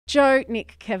Joe,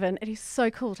 Nick, Kevin, it is so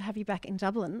cool to have you back in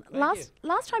Dublin. Thank you.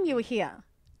 Last time you were here,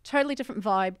 totally different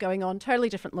vibe going on, totally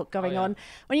different look going on.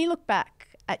 When you look back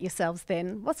at yourselves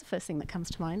then, what's the first thing that comes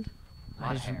to mind?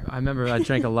 I remember I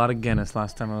drank a lot of Guinness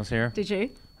last time I was here. Did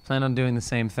you? I plan on doing the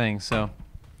same thing, so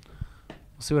we'll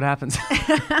see what happens.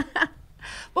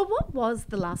 Well, what was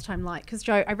the last time like? Because,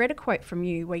 Joe, I read a quote from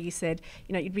you where you said,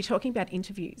 you know, you'd be talking about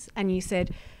interviews and you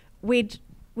said, we'd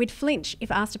flinch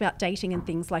if asked about dating and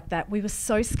things like that. We were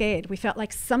so scared. We felt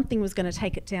like something was going to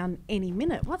take it down any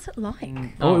minute. What's it like?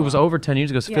 Oh, it was over 10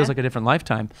 years ago, so it Yeah. feels like a different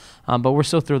lifetime. But we're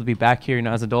so thrilled to be back here, you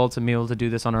know, as adults and be able to do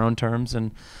this on our own terms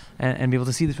and be able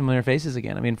to see the familiar faces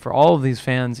again. I mean, for all of these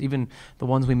fans, even the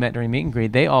ones we met during meet and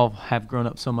greet, they all have grown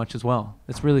up so much as well.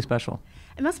 It's really special.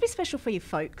 It must be special for your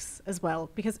folks as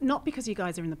well, because not because you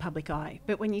guys are in the public eye,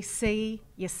 but when you see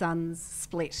your sons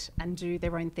split and do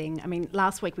their own thing. I mean,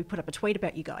 last week we put up a tweet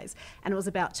about you guys, and it was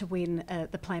about to win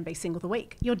the Plan B Single of the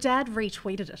Week. Your dad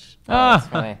retweeted it. That's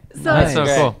funny. So- That's so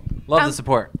Great. cool. Love the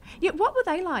support. Yeah, what were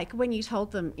they like when you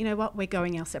told them, you know what, we're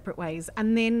going our separate ways,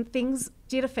 and then things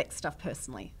did affect stuff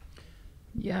personally?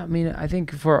 Yeah, I mean, I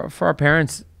think for our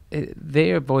parents, they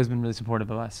have always been really supportive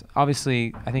of us.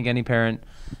 Obviously, I think any parent,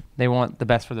 they want the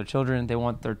best for their children. They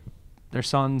want their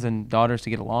sons and daughters to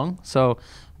get along. So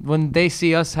when they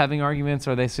see us having arguments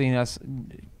or they see us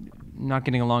not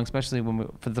getting along, especially when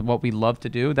what we love to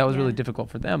do, that was really difficult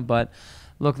for them. But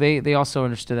look, they also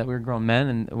understood that we were grown men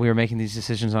and we were making these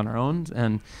decisions on our own,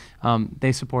 and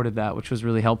they supported that, which was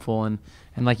really helpful. And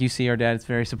like you see, our dad is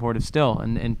very supportive still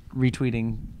and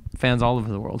retweeting fans all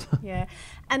over the world. Yeah.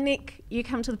 And Nick, you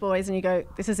come to the boys and you go,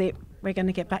 this is it, we're going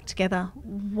to get back together.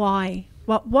 Why?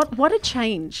 What had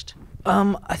changed?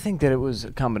 I think that it was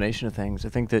a combination of things. I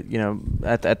think that, you know,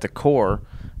 at the core,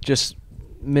 just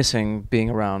missing being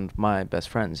around my best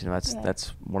friends. You know, that's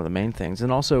one of the main things.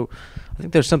 And also, I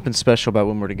think there's something special about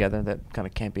when we're together that kind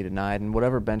of can't be denied. And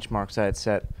whatever benchmarks I had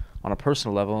set on a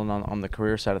personal level and on the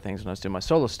career side of things when I was doing my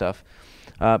solo stuff,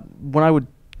 when I would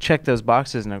check those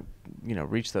boxes and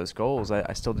reach those goals,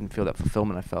 I still didn't feel that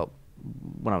fulfillment I felt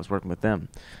when I was working with them.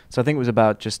 So I think it was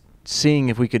about just seeing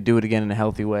if we could do it again in a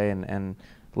healthy way, and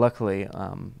luckily,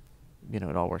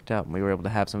 it all worked out, and we were able to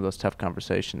have some of those tough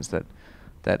conversations that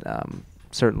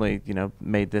certainly,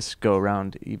 made this go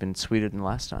around even sweeter than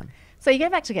last time. So you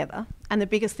get back together, and the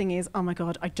biggest thing is, oh my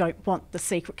God, I don't want the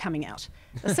secret coming out.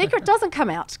 The secret doesn't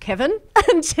come out, Kevin,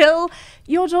 until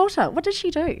your daughter. What did she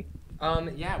do?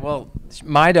 Well,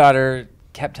 my daughter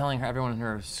kept telling everyone in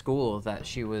her school that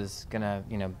she was gonna,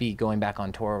 be going back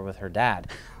on tour with her dad.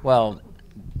 Well,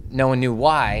 no one knew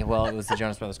why. Well, it was the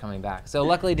Jonas Brothers coming back. So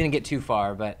luckily it didn't get too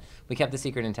far, but we kept the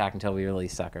secret intact until we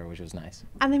released Sucker, which was nice.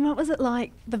 And then what was it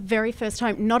like the very first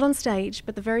time, not on stage,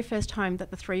 but the very first time that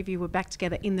the three of you were back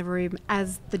together in the room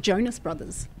as the Jonas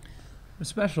Brothers? It was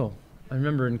special. I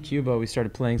remember in Cuba we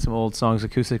started playing some old songs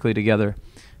acoustically together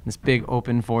in this big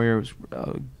open foyer. It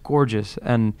was gorgeous,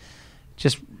 and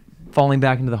just falling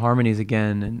back into the harmonies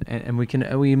again, and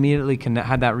we immediately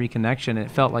had that reconnection.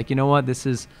 It felt like, you know what, this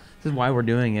is why we're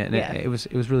doing it, and it was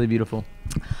really beautiful.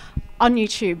 On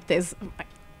YouTube, there's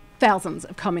thousands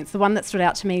of comments. The one that stood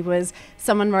out to me was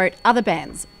someone wrote, other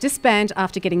bands disband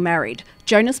after getting married.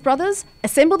 Jonas Brothers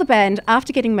assemble the band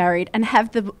after getting married and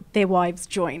have their wives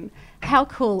join. How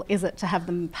cool is it to have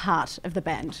them part of the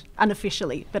band,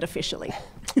 unofficially but officially?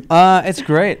 It's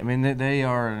great. I mean, they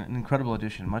are an incredible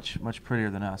addition, much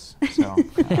prettier than us. So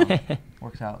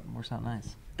works out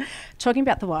nice. Talking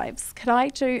about the wives, could I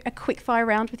do a quick fire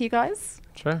round with you guys?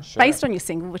 Sure. Based on your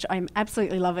single, which I'm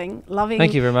absolutely loving.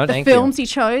 Thank you very much. The Thank films you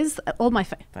chose, all my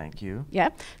Thank you. Yeah.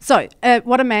 So,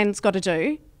 what a man's got to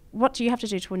do. What do you have to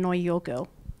do to annoy your girl?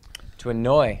 To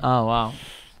annoy. Oh, wow.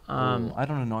 I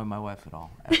don't annoy my wife at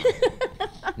all. Ever.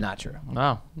 Not true.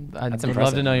 Wow. I'd love to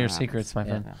impressive. know your secrets, my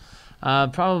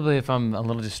friend. Probably if I'm a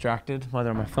little distracted,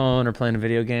 whether on my phone or playing a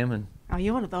video game. And Oh,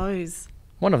 you're one of those.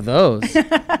 one of those.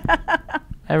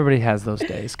 Everybody has those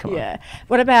days. Come on. Yeah.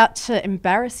 What about to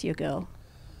embarrass your girl?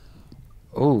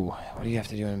 Ooh, what do you have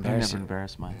to do to I embarrass never you?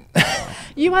 embarrass my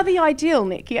You are the ideal,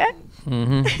 Nick, yeah?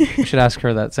 Mm-hmm. We should ask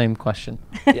her that same question.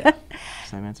 Yeah.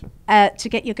 same answer. To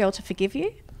get your girl to forgive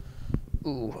you?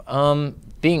 Ooh,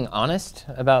 being honest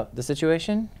about the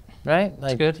situation, right?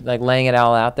 Like, good. Like laying it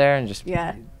all out there and just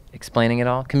Yeah. explaining it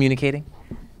all, communicating.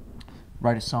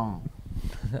 Write a song.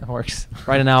 That works.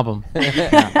 Write an album.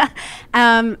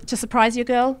 To surprise your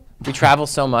girl? We travel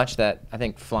so much that I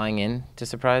think flying in to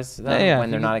surprise them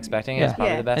when they're not expecting it is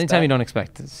probably the best Anytime bet. you don't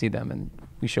expect to see them and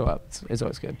we show up, it's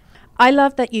always good. I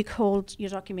love that you called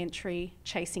your documentary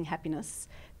Chasing Happiness.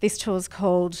 This tour's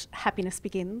called Happiness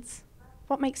Begins.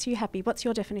 What makes you happy? What's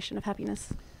your definition of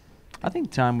happiness? I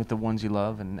think time with the ones you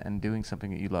love and doing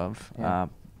something that you love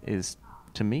is,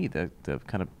 to me, the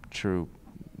kind of true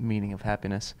meaning of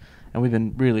happiness. And we've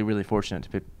been really, really fortunate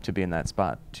to be in that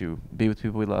spot, to be with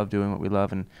people we love, doing what we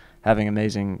love, and having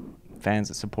amazing fans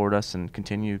that support us and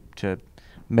continue to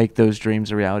make those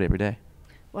dreams a reality every day.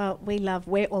 Well,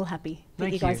 we're all happy that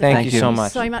Thank you guys you. are Thank back. you so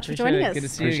much. Thank you so much for Appreciate joining it. us. Good to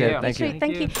see Appreciate you. it. Thank you.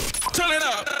 Thank you. Turn it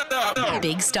up.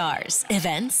 Big stars,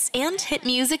 events, and hit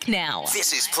music now.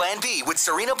 This is Plan B with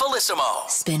Serena Bellissimo.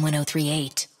 Spin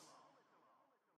 1038.